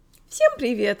Всем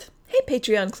привет! Hey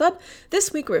Patreon Club!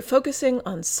 This week we're focusing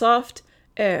on soft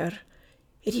R.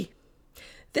 Ri.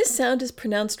 This sound is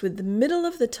pronounced with the middle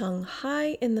of the tongue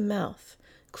high in the mouth,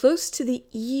 close to the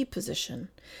E position,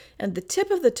 and the tip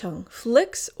of the tongue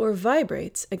flicks or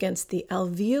vibrates against the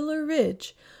alveolar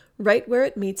ridge right where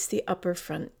it meets the upper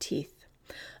front teeth.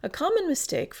 A common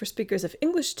mistake for speakers of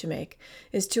English to make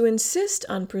is to insist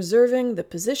on preserving the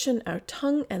position our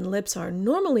tongue and lips are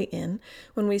normally in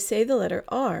when we say the letter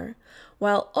R,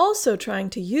 while also trying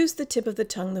to use the tip of the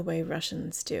tongue the way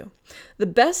Russians do. The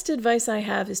best advice I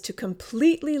have is to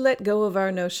completely let go of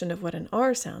our notion of what an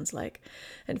R sounds like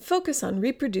and focus on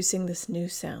reproducing this new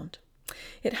sound.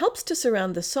 It helps to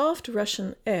surround the soft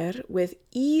Russian R with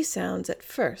E sounds at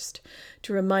first,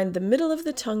 to remind the middle of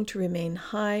the tongue to remain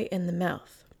high in the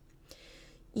mouth.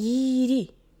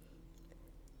 Iri,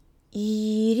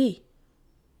 iri.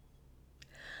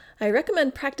 I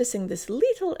recommend practicing this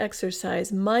little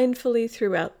exercise mindfully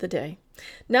throughout the day.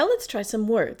 Now let's try some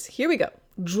words. Here we go.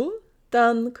 Ju,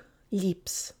 tongue,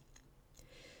 lips.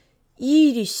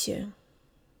 Ирисе,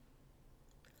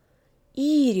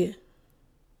 Ире,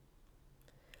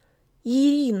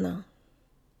 Ирина,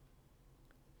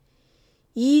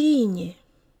 Ирине,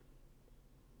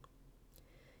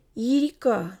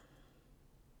 Ирика,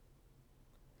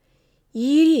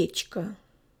 Иречка,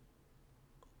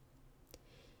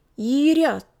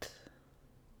 Ирят,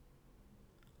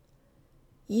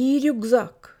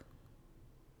 Ирюкзак.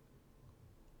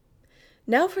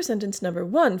 Now for sentence number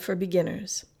 1 for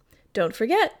beginners. Don't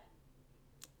forget,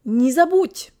 не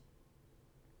забудь.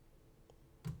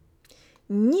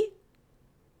 Не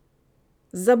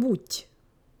забудь.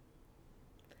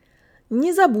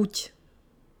 Не забудь.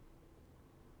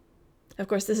 Of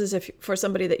course, this is for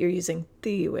somebody that you're using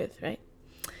the with, right?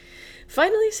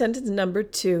 Finally, sentence number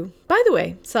 2. By the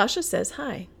way, Sasha says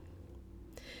hi.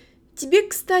 Тебе,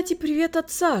 кстати, привет от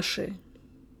Саши.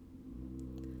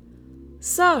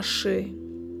 Саши.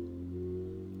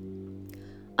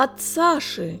 От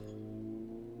Саши.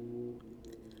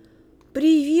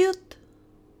 Привет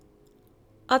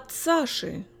от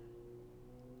Саши.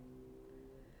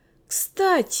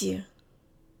 Кстати.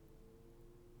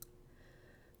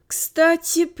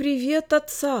 Кстати, привет от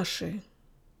Саши.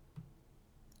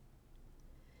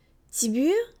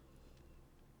 Тебе,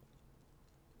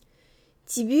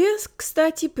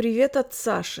 кстати, привет от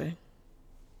Саши.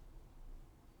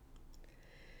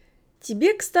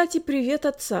 Тебе, кстати, привет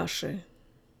от Саши.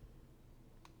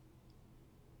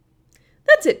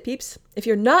 That's it, peeps. If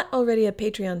you're not already a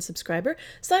Patreon subscriber,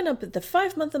 sign up at the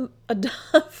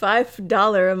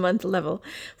 $5 a month level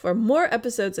for more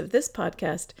episodes of this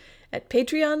podcast at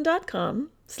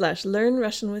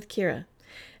patreon.com/learnrussianwithkira.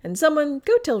 And someone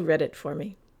go tell Reddit for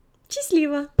me.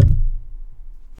 Счастливо!